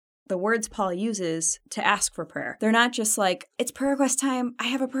the words Paul uses to ask for prayer. They're not just like, it's prayer request time. I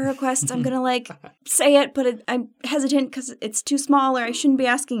have a prayer request. I'm going to say it, but I'm hesitant because it's too small or I shouldn't be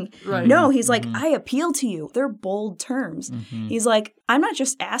asking. Right. No, he's like, I appeal to you. They're bold terms. He's like, I'm not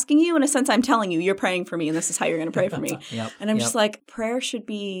just asking you. In a sense, I'm telling you, you're praying for me and this is how you're going to pray for me. And I'm just like, prayer should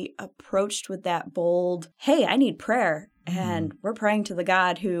be approached with that bold, hey, I need prayer. And we're praying to the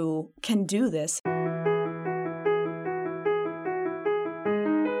God who can do this.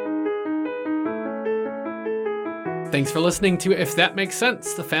 Thanks for listening to If That Makes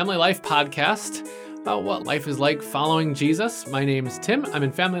Sense, the Family Life podcast about what life is like following Jesus. My name's Tim. I'm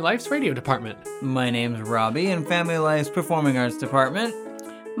in Family Life's radio department. My name's Robbie in Family Life's performing arts department.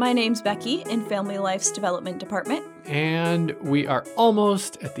 My name's Becky in Family Life's development department. And we are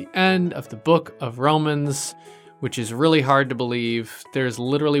almost at the end of the book of Romans, which is really hard to believe. There's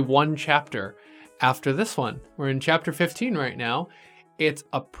literally one chapter after this one. We're in chapter 15 right now. It's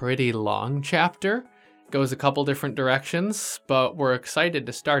a pretty long chapter. Goes a couple different directions, but we're excited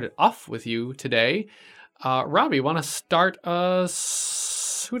to start it off with you today. Robbie, want to start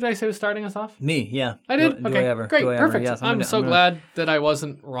us? Who did I say was starting us off? Me, yeah. I did? Do Okay, I ever? great, Do I ever? perfect. Yes, I'm so glad that I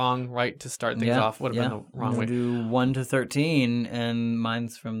wasn't wrong, right, to start things off. Would have been the wrong way. Do 1 to 13, and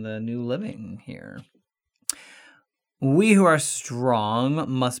mine's from the New Living here. We who are strong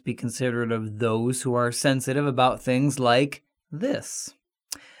must be considerate of those who are sensitive about things like this.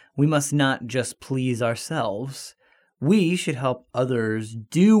 We must not just please ourselves. We should help others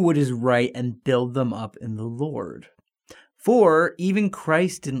do what is right and build them up in the Lord. For even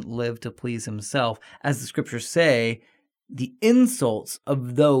Christ didn't live to please himself. As the scriptures say, the insults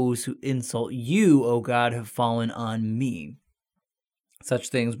of those who insult you, O God, have fallen on me. Such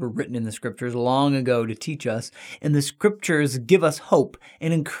things were written in the scriptures long ago to teach us, and the scriptures give us hope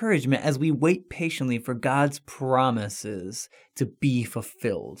and encouragement as we wait patiently for God's promises to be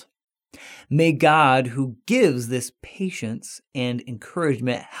fulfilled. May God, who gives this patience and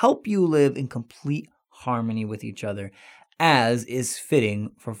encouragement, help you live in complete harmony with each other, as is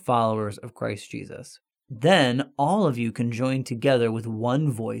fitting for followers of Christ Jesus. Then all of you can join together with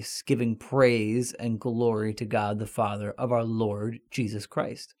one voice, giving praise and glory to God the Father of our Lord Jesus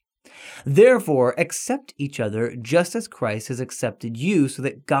Christ. Therefore, accept each other just as Christ has accepted you, so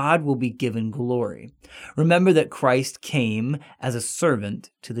that God will be given glory. Remember that Christ came as a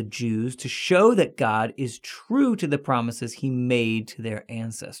servant to the Jews to show that God is true to the promises he made to their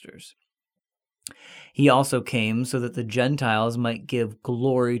ancestors. He also came so that the Gentiles might give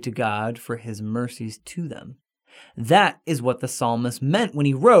glory to God for his mercies to them. That is what the psalmist meant when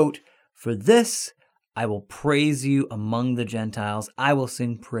he wrote, "For this I will praise you among the Gentiles. I will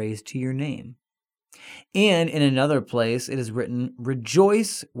sing praise to your name." And in another place it is written,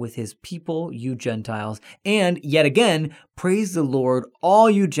 "Rejoice with his people, you Gentiles." And yet again, "Praise the Lord, all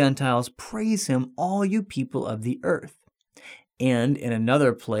you Gentiles. Praise him, all you people of the earth." And in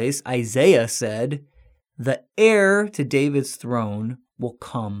another place, Isaiah said, "The heir to David's throne will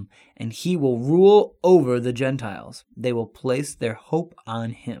come, and he will rule over the Gentiles. They will place their hope on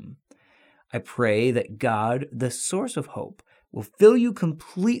him." I pray that God, the source of hope, will fill you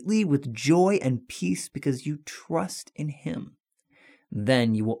completely with joy and peace because you trust in him.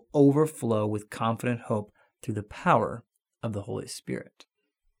 Then you will overflow with confident hope through the power of the Holy Spirit.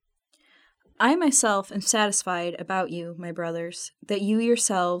 I myself am satisfied about you, my brothers, that you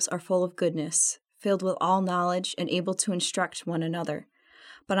yourselves are full of goodness, filled with all knowledge and able to instruct one another.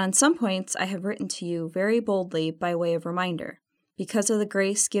 But on some points I have written to you very boldly by way of reminder, because of the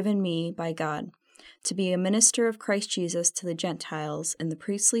grace given me by God, to be a minister of Christ Jesus to the Gentiles in the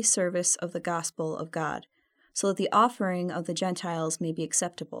priestly service of the gospel of God, so that the offering of the Gentiles may be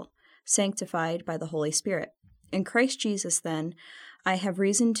acceptable, sanctified by the Holy Spirit. In Christ Jesus, then, I have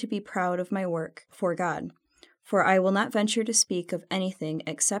reason to be proud of my work for God, for I will not venture to speak of anything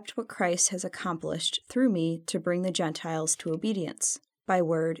except what Christ has accomplished through me to bring the Gentiles to obedience, by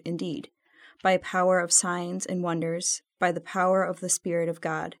word and deed, by power of signs and wonders, by the power of the Spirit of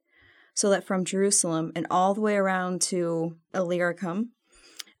God, so that from Jerusalem and all the way around to Illyricum,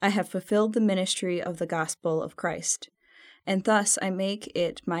 I have fulfilled the ministry of the gospel of Christ. And thus I make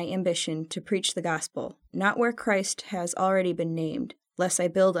it my ambition to preach the gospel, not where Christ has already been named, lest I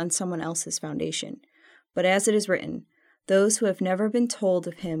build on someone else's foundation. But as it is written, those who have never been told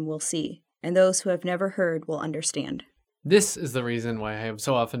of him will see, and those who have never heard will understand. This is the reason why I have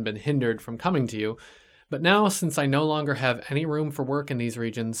so often been hindered from coming to you. But now, since I no longer have any room for work in these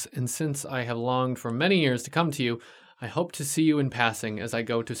regions, and since I have longed for many years to come to you, I hope to see you in passing as I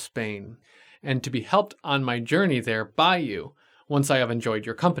go to Spain, and to be helped on my journey there by you, once I have enjoyed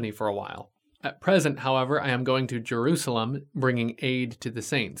your company for a while. At present, however, I am going to Jerusalem, bringing aid to the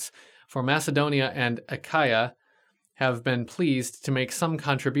saints. For Macedonia and Achaia have been pleased to make some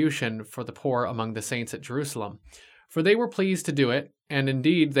contribution for the poor among the saints at Jerusalem. For they were pleased to do it, and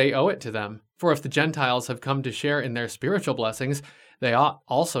indeed they owe it to them. For if the Gentiles have come to share in their spiritual blessings, they ought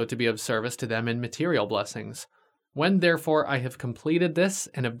also to be of service to them in material blessings. When, therefore, I have completed this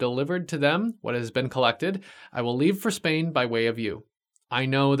and have delivered to them what has been collected, I will leave for Spain by way of you. I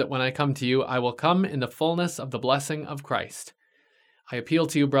know that when I come to you, I will come in the fullness of the blessing of Christ. I appeal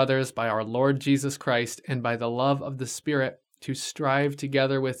to you, brothers, by our Lord Jesus Christ and by the love of the Spirit, to strive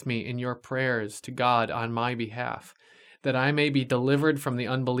together with me in your prayers to God on my behalf, that I may be delivered from the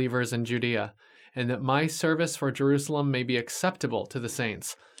unbelievers in Judea, and that my service for Jerusalem may be acceptable to the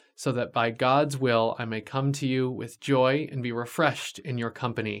saints, so that by God's will I may come to you with joy and be refreshed in your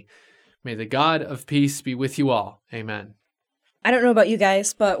company. May the God of peace be with you all. Amen. I don't know about you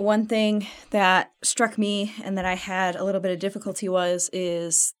guys, but one thing that struck me and that I had a little bit of difficulty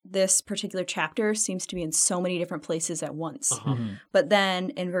is this particular chapter seems to be in so many different places at once. But then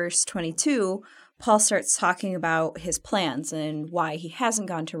in verse 22, Paul starts talking about his plans and why he hasn't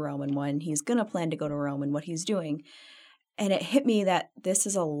gone to Rome and when he's going to plan to go to Rome and what he's doing. And it hit me that this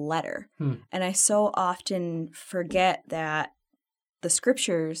is a letter. And I so often forget that the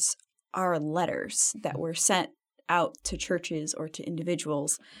scriptures are letters that were sent out to churches or to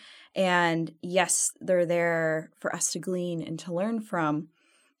individuals. And yes, they're there for us to glean and to learn from,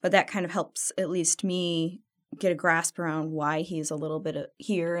 but that kind of helps at least me get a grasp around why he's a little bit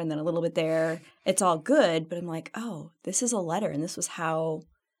here and then a little bit there. It's all good, but I'm like, oh, this is a letter, and this was how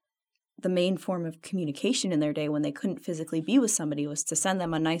the main form of communication in their day when they couldn't physically be with somebody was to send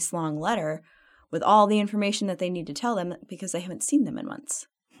them a nice long letter with all the information that they need to tell them because they haven't seen them in months.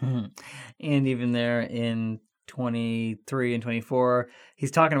 And even there in 23 and 24,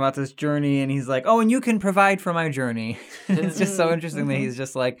 he's talking about this journey and he's like, oh, and you can provide for my journey. It's just so interesting that he's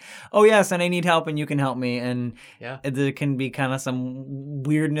just like, oh yes, and I need help and you can help me. And there can be kind of some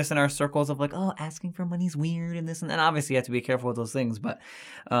weirdness in our circles of like, oh, asking for money's weird and this and that. Obviously you have to be careful with those things, but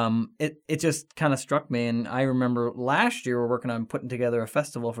it just kind of struck me. And I remember last year we're working on putting together a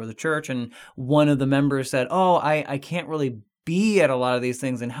festival for the church, and one of the members said, oh, I can't really be at a lot of these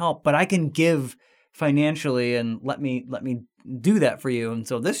things and help, but I can give financially and let me do that for you. And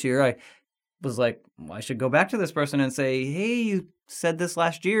so this year I was like, well, I should go back to this person and say, hey, you said this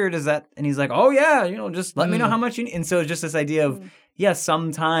last year, does that? And he's like, oh yeah, just let me know how much you need. And so it's just this idea of,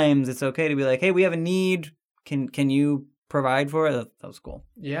 sometimes it's okay to be like, hey, we have a need. Can you provide for it? That was cool.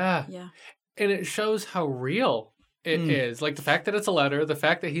 Yeah. And it shows how real it is. Like the fact that it's a letter, the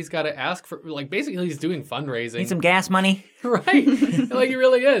fact that he's got to ask for, like, basically he's doing fundraising. Need some gas money. Right. Like he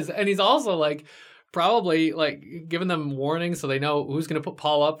really is. And he's also like, probably like giving them warning so they know who's going to put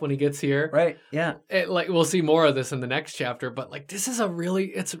Paul up when he gets here. Right. Yeah. Like we'll see more of this in the next chapter, but like this is a really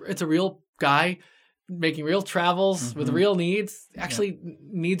it's a real guy making real travels with real needs. Actually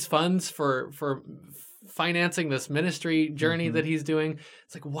needs funds for financing this ministry journey that he's doing.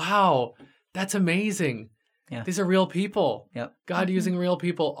 It's like, wow, that's amazing. Yeah. These are real people. Yep. God using real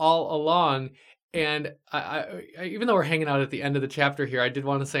people all along. And I, even though we're hanging out at the end of the chapter here, I did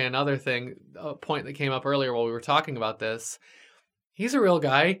want to say another thing, a point that came up earlier while we were talking about this. He's a real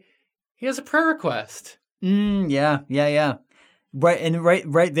guy. He has a prayer request. Yeah. Right, and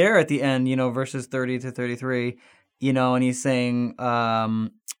right there at the end, verses 30 to 33, and he's saying,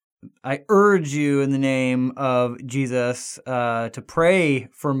 I urge you in the name of Jesus to pray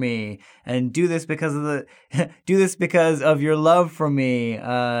for me, and do this because of your love for me,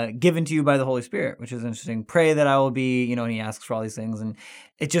 given to you by the Holy Spirit, which is interesting. Pray that I will be, and he asks for all these things, and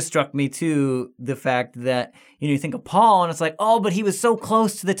it just struck me too the fact that you think of Paul, and it's like, oh, but he was so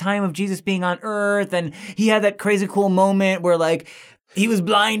close to the time of Jesus being on earth, and he had that crazy cool moment where like he was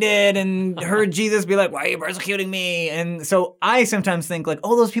blinded and heard Jesus be like, why are you persecuting me? And so I sometimes think like,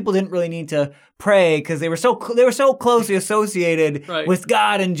 oh, those people didn't really need to pray because they were so closely associated with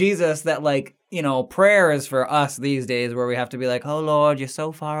God and Jesus that like, prayer is for us these days where we have to be like, oh Lord, you're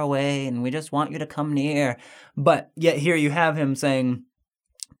so far away and we just want you to come near. But yet here you have him saying,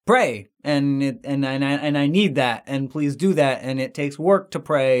 pray, and I need that, and please do that, and it takes work to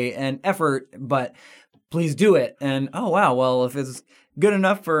pray and effort, but please do it. And oh wow, well if it's good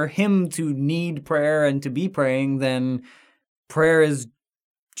enough for him to need prayer and to be praying, then prayer is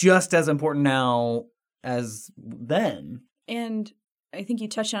just as important now as then. And I think you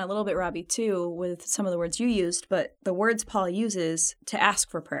touched on it a little bit, Robbie, too, with some of the words you used, but the words Paul uses to ask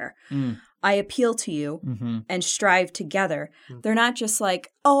for prayer. I appeal to you and strive together. They're not just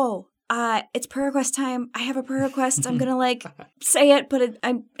like, oh, it's prayer request time. I have a prayer request. I'm going to say it, but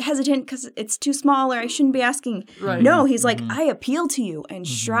I'm hesitant because it's too small or I shouldn't be asking. Right. No, he's like, I appeal to you and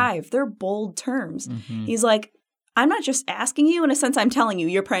strive. They're bold terms. He's like, I'm not just asking you. In a sense, I'm telling you,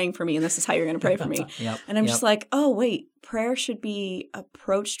 you're praying for me and this is how you're going to pray for me. And I'm just like, oh, wait, prayer should be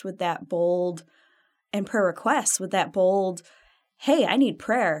approached with that bold, and prayer requests with that bold, hey, I need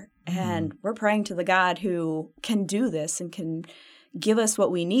prayer. And we're praying to the God who can do this and can give us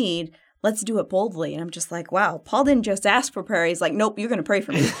what we need. Let's do it boldly. And I'm just like, wow, Paul didn't just ask for prayer. He's like, nope, you're going to pray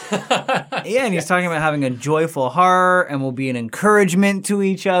for me. And he's talking about having a joyful heart and will be an encouragement to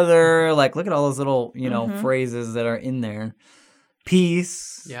each other. Like, look at all those little, phrases that are in there.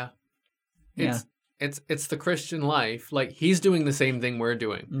 Peace. Yeah. It's the Christian life. Like, he's doing the same thing we're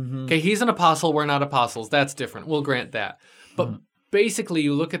doing. Okay, he's an apostle. We're not apostles. That's different. We'll grant that. But basically,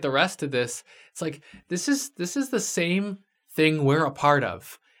 you look at the rest of this, it's like, this is the same thing we're a part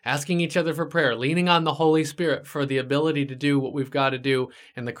of. Asking each other for prayer, leaning on the Holy Spirit for the ability to do what we've got to do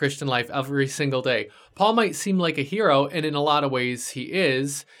in the Christian life every single day. Paul might seem like a hero, and in a lot of ways he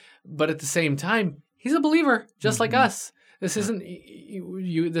is, but at the same time, he's a believer just like us. This isn't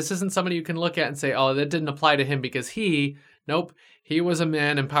this isn't somebody you can look at and say, oh, that didn't apply to him because he was a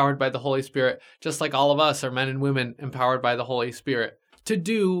man empowered by the Holy Spirit, just like all of us are men and women empowered by the Holy Spirit to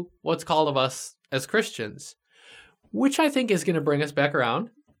do what's called of us as Christians, which I think is going to bring us back around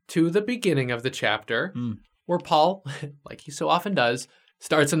to the beginning of the chapter, where Paul, like he so often does,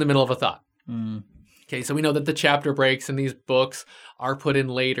 starts in the middle of a thought. Okay, so we know that the chapter breaks in these books are put in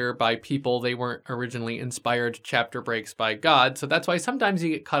later by people. They weren't originally inspired chapter breaks by God, so that's why sometimes you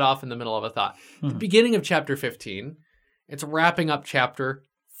get cut off in the middle of a thought. The beginning of chapter 15, it's wrapping up chapter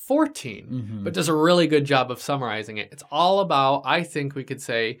 14, but does a really good job of summarizing it. It's all about, I think we could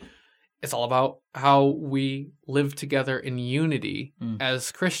say, it's all about how we live together in unity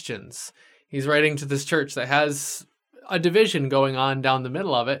as Christians. He's writing to this church that has a division going on down the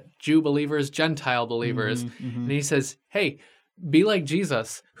middle of it, Jew believers, Gentile believers. And he says, hey, be like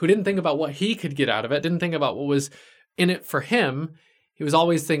Jesus, who didn't think about what he could get out of it, didn't think about what was in it for him. He was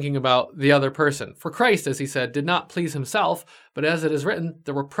always thinking about the other person. For Christ, as he said, did not please himself, but as it is written,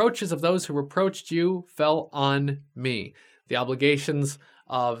 the reproaches of those who reproached you fell on me. The obligations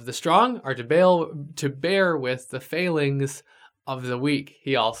of the strong are to bear with the failings of the weak,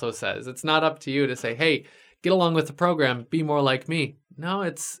 he also says. It's not up to you to say, hey, get along with the program, be more like me. No,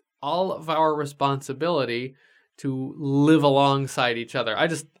 it's all of our responsibility to live alongside each other. I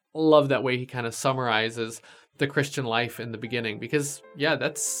just love that way he kind of summarizes the Christian life in the beginning because, yeah,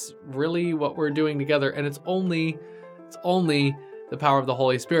 that's really what we're doing together. And it's only the power of the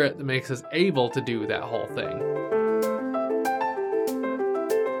Holy Spirit that makes us able to do that whole thing.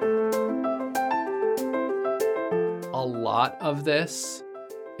 A lot of this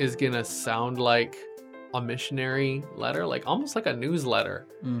is going to sound like a missionary letter, like almost like a newsletter,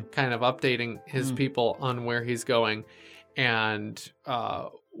 kind of updating his people on where he's going and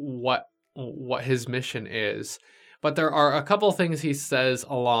what his mission is. But there are a couple things he says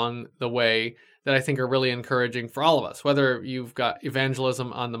along the way that I think are really encouraging for all of us, whether you've got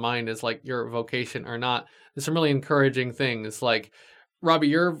evangelism on the mind as like your vocation or not. There's some really encouraging things. Like, Robbie,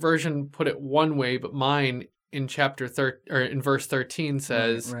 your version put it one way, but mine in in verse 13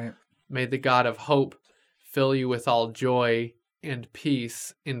 says, right. May the God of hope fill you with all joy and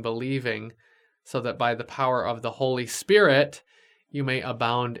peace in believing, so that by the power of the Holy Spirit you may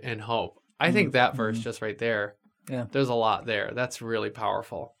abound in hope. I think that verse just right there, there's a lot there. That's really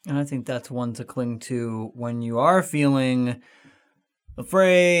powerful. And I think that's one to cling to when you are feeling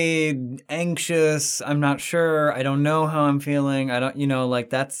afraid, anxious, I'm not sure, I don't know how I'm feeling, I don't, like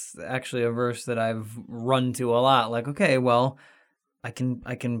that's actually a verse that I've run to a lot. Like, okay, well, I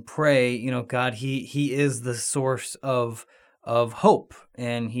can pray, God, he is the source of hope,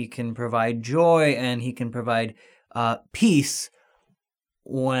 and he can provide joy, and he can provide peace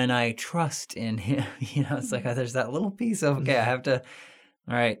when I trust in him. It's like there's that little piece of, okay, I have to,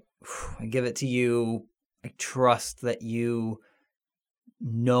 all right, I give it to you. I trust that you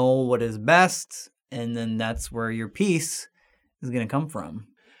know what is best, and then that's where your peace is going to come from.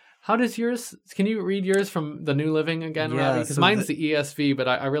 How does yours, can you read yours from the New Living again, Robbie? Because mine's the ESV, but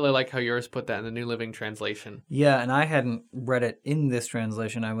I really like how yours put that in the New Living translation. Yeah, and I hadn't read it in this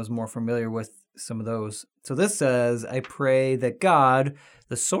translation. I was more familiar with some of those. So this says, I pray that God,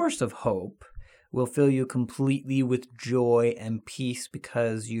 the source of hope, will fill you completely with joy and peace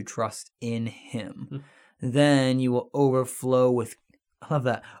because you trust in him. Then you will overflow with, I love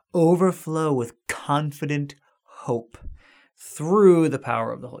that, overflow with confident hope through the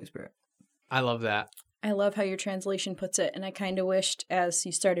power of the Holy Spirit. I love that. I love how your translation puts it. And I kind of wished as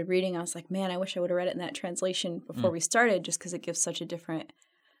you started reading, I was like, man, I wish I would have read it in that translation before we started, just because it gives such a different,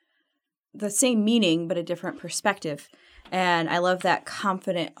 the same meaning, but a different perspective. And I love that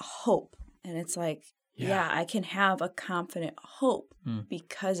confident hope. And it's like, yeah, I can have a confident hope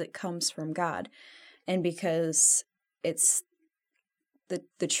because it comes from God and because it's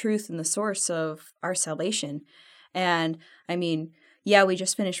the truth and the source of our salvation. And I mean, yeah, we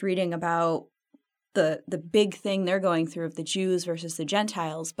just finished reading about the big thing they're going through of the Jews versus the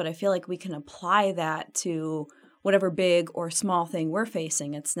Gentiles, but I feel like we can apply that to whatever big or small thing we're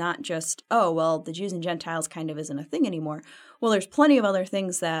facing. It's not just, oh, well, the Jews and Gentiles kind of isn't a thing anymore. Well, there's plenty of other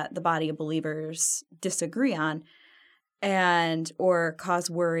things that the body of believers disagree on and or cause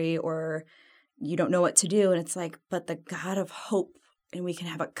worry or you don't know what to do. And it's like, but the God of hope, and we can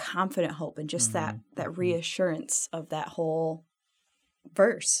have a confident hope and just that reassurance of that whole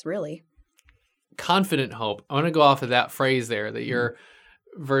verse, really. Confident hope. I want to go off of that phrase there that your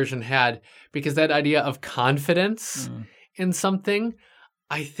version had, because that idea of confidence in something,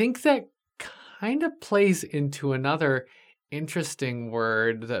 I think that kind of plays into another interesting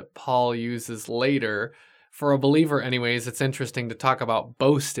word that Paul uses later. For a believer anyways, it's interesting to talk about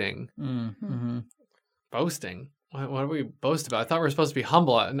boasting. Boasting? What do we boast about? I thought we were supposed to be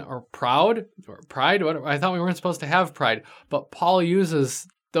humble or proud or pride. I thought we weren't supposed to have pride, but Paul uses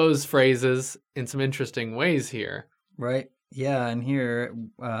those phrases in some interesting ways here. Right. Yeah. And here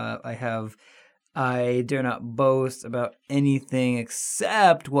I dare not boast about anything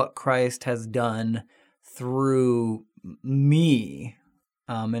except what Christ has done through me.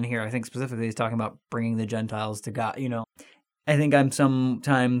 And here I think specifically he's talking about bringing the Gentiles to God. You know, I think I'm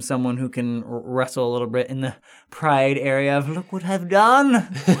sometimes someone who can wrestle a little bit in the pride area of, look what I've done.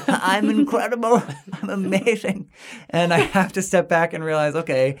 I'm incredible. I'm amazing. And I have to step back and realize,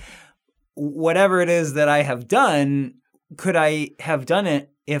 okay, whatever it is that I have done, could I have done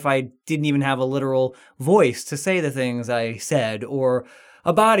it if I didn't even have a literal voice to say the things I said, or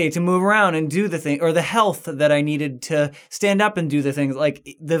a body to move around and do the thing, or the health that I needed to stand up and do the things, like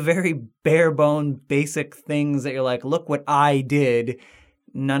the very bare bone basic things that you're like, look what I did.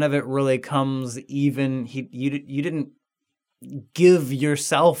 None of it really comes even, you didn't give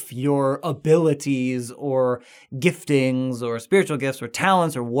yourself your abilities or giftings or spiritual gifts or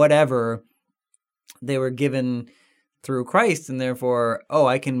talents or whatever. They were given through Christ, and therefore,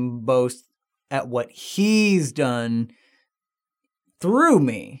 I can boast at what he's done through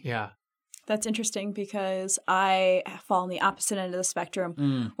me. Yeah. That's interesting because I fall on the opposite end of the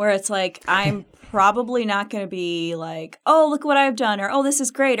spectrum where it's like I'm probably not going to be like, oh, look what I've done, or oh, this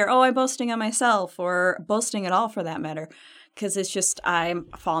is great, or oh, I'm boasting on myself, or boasting at all for that matter. Because it's just I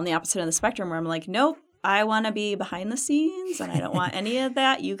fall on the opposite end of the spectrum where I'm like, nope, I want to be behind the scenes and I don't want any of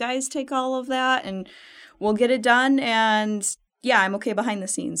that. You guys take all of that and we'll get it done. And yeah, I'm okay behind the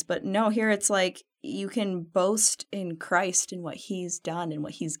scenes. But no, here it's like, you can boast in Christ and what he's done and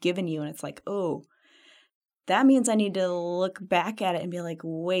what he's given you. And it's like, oh, that means I need to look back at it and be like,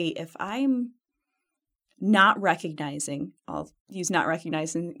 wait, if I'm not recognizing, I'll use not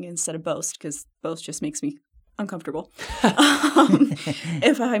recognizing instead of boast because boast just makes me uncomfortable.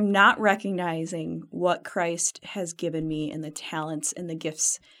 If I'm not recognizing what Christ has given me and the talents and the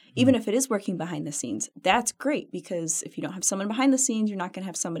gifts, even if it is working behind the scenes, that's great because if you don't have someone behind the scenes, you're not going to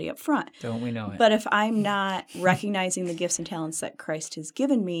have somebody up front. Don't we know it? But if I'm not recognizing the gifts and talents that Christ has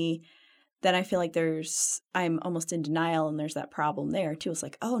given me, then I feel like I'm almost in denial and there's that problem there too. It's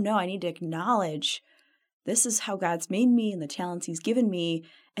like, oh no, I need to acknowledge this is how God's made me and the talents he's given me,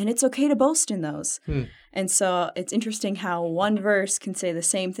 and it's okay to boast in those. And so it's interesting how one verse can say the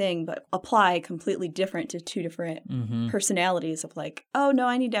same thing but apply completely different to two different personalities of like, oh no,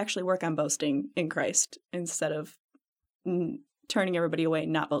 I need to actually work on boasting in Christ instead of turning everybody away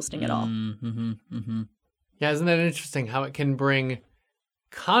and not boasting at all. Yeah, isn't that interesting how it can bring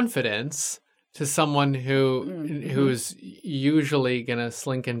confidence to someone who's usually going to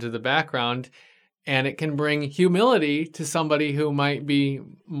slink into the background, and it can bring humility to somebody who might be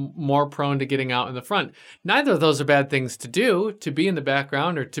more prone to getting out in the front. Neither of those are bad things to do, to be in the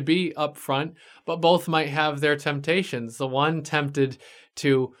background or to be up front, but both might have their temptations. The one tempted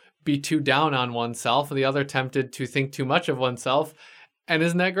to be too down on oneself, and the other tempted to think too much of oneself. And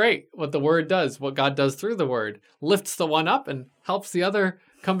isn't that great? What the Word does, what God does through the Word, lifts the one up and helps the other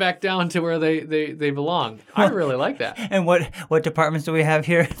come back down to where they belong. I really like that. And what departments do we have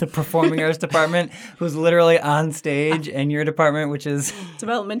here? The performing arts department, who's literally on stage, and your department, which is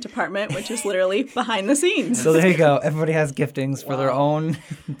development department, which is literally behind the scenes. So there you go. Everybody has giftings for their own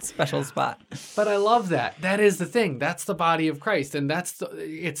special spot. But I love that. That is the thing. That's the body of Christ, and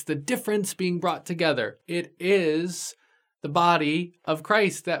it's the difference being brought together. It is the body of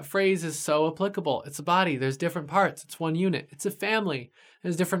Christ. That phrase is so applicable. It's a body. There's different parts. It's one unit. It's a family.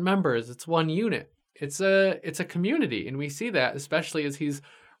 There's different members. It's one unit. It's a community, and we see that especially as he's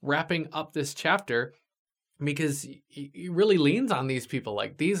wrapping up this chapter, because he really leans on these people.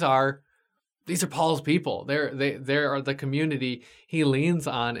 Like these are Paul's people. They are the community he leans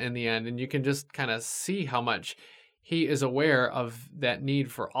on in the end, and you can just kind of see how much he is aware of that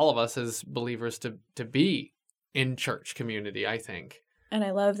need for all of us as believers to be in church community, I think. And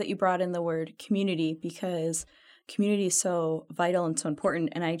I love that you brought in the word community, because community is so vital and so important.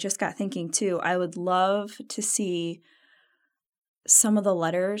 And I just got thinking too, I would love to see some of the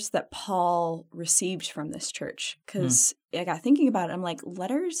letters that Paul received from this church, because I got thinking about it. I'm like,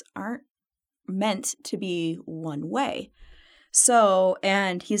 letters aren't meant to be one way. So,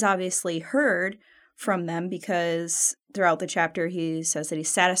 and he's obviously heard from them, because throughout the chapter he says that he's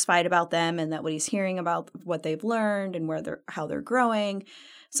satisfied about them and that what he's hearing about what they've learned and how they're growing.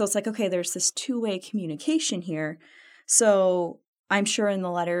 So it's like, okay, there's this two-way communication here. So I'm sure in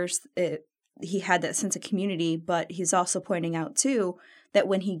the letters he had that sense of community, but he's also pointing out too that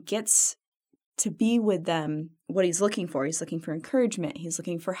when he gets to be with them, what he's looking for encouragement, he's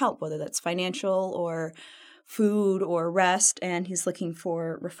looking for help, whether that's financial or food or rest, and he's looking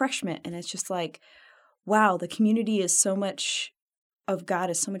for refreshment. And it's just like, wow, the community is so much of God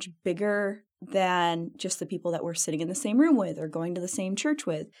is so much bigger than just the people that we're sitting in the same room with or going to the same church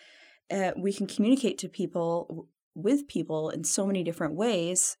with. We can communicate to people, with people in so many different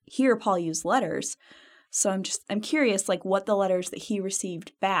ways. Here, Paul used letters. So I'm curious, like, what the letters that he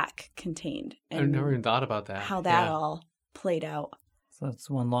received back contained. And I've never even thought about that. How that all played out. So that's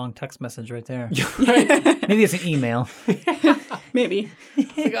one long text message right there. Right. Maybe it's an email. Maybe.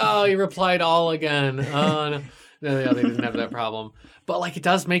 It's like, oh, he replied all again. Oh, no, they didn't have that problem. But like, it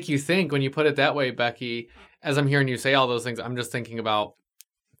does make you think when you put it that way, Becky. As I'm hearing you say all those things, I'm just thinking about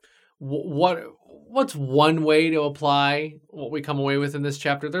what's one way to apply what we come away with in this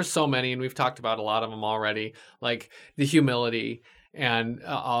chapter. There's so many, and we've talked about a lot of them already, like the humility and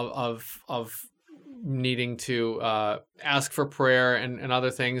of needing to ask for prayer and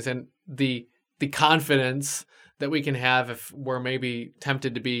other things, and the confidence that we can have if we're maybe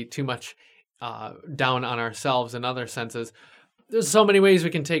tempted to be too much down on ourselves in other senses. There's so many ways we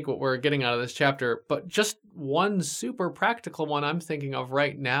can take what we're getting out of this chapter, but just one super practical one I'm thinking of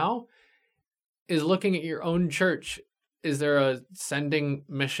right now is looking at your own church. Is there a sending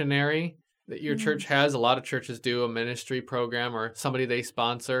missionary that your church has? A lot of churches do a ministry program or somebody they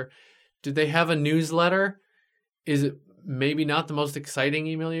sponsor. Do they have a newsletter? Is it maybe not the most exciting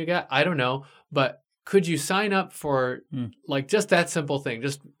email you get? I don't know, but could you sign up for like just that simple thing?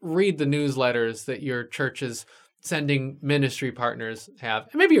 Just read the newsletters that your church's sending ministry partners have.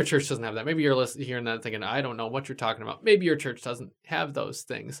 And maybe your church doesn't have that. Maybe you're hearing that thinking, I don't know what you're talking about. Maybe your church doesn't have those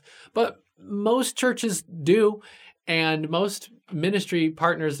things. But most churches do. And most ministry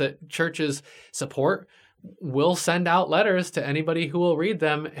partners that churches support will send out letters to anybody who will read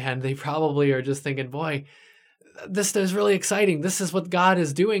them. And they probably are just thinking, boy, this is really exciting. This is what God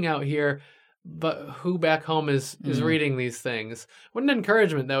is doing out here. But who back home is reading these things? What an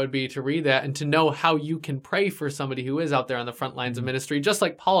encouragement that would be to read that and to know how you can pray for somebody who is out there on the front lines of ministry, just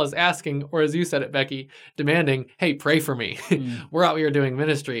like Paul is asking, or as you said it, Becky, demanding, hey, pray for me. We're out here doing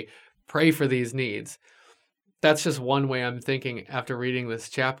ministry. Pray for these needs. That's just one way I'm thinking after reading this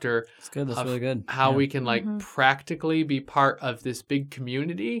chapter. That's good. That's really good. How we can practically be part of this big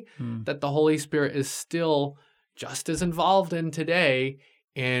community that the Holy Spirit is still just as involved in today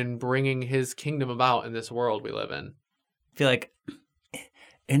in bringing his kingdom about in this world we live in. I feel like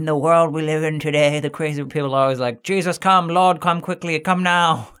in the world we live in today, the crazy people are always like, Jesus, come, Lord, come quickly, come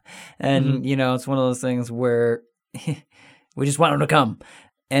now. And, it's one of those things where we just want him to come.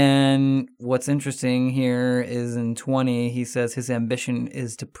 And what's interesting here is in 20, he says his ambition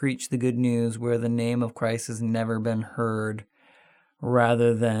is to preach the good news where the name of Christ has never been heard,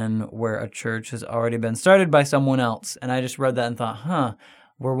 rather than where a church has already been started by someone else. And I just read that and thought,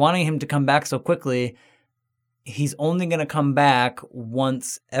 we're wanting him to come back so quickly. He's only going to come back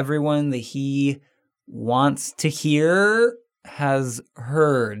once everyone that he wants to hear has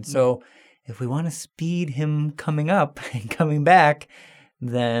heard. So if we want to speed him coming up and coming back,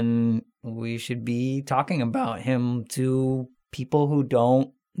 then we should be talking about him to people who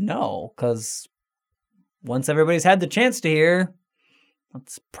don't know, because once everybody's had the chance to hear,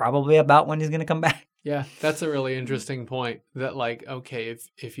 that's probably about when he's going to come back. Yeah, that's a really interesting point. That like, okay,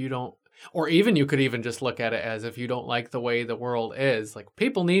 if you don't, or even you could even just look at it as if you don't like the way the world is, like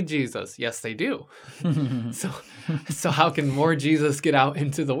people need Jesus. Yes, they do. So how can more Jesus get out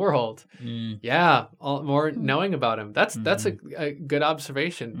into the world? Yeah, more knowing about him. That's a good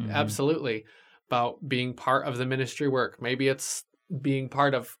observation. Absolutely. About being part of the ministry work. Maybe it's being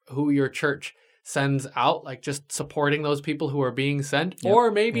part of who your church sends out, like just supporting those people who are being sent,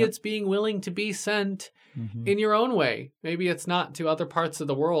 or maybe it's being willing to be sent in your own way. Maybe it's not to other parts of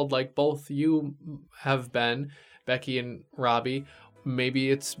the world like both you have been, Becky and Robbie.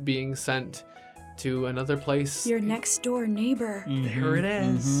 Maybe it's being sent to another place. Your next door neighbor. There it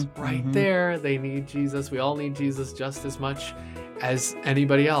is. Right there. They need Jesus. We all need Jesus just as much as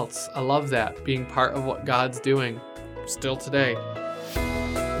anybody else. I love that, being part of what God's doing still today.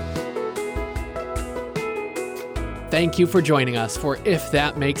 Thank you for joining us for If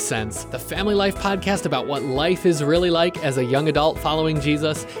That Makes Sense, the Family Life podcast about what life is really like as a young adult following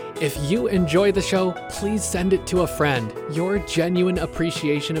Jesus. If you enjoy the show, please send it to a friend. Your genuine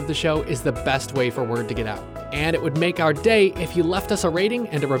appreciation of the show is the best way for word to get out. And it would make our day if you left us a rating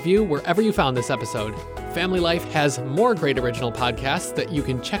and a review wherever you found this episode. Family Life has more great original podcasts that you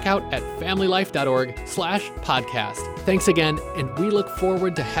can check out at familylife.org/podcast. Thanks again, and we look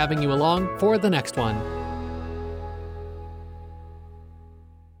forward to having you along for the next one.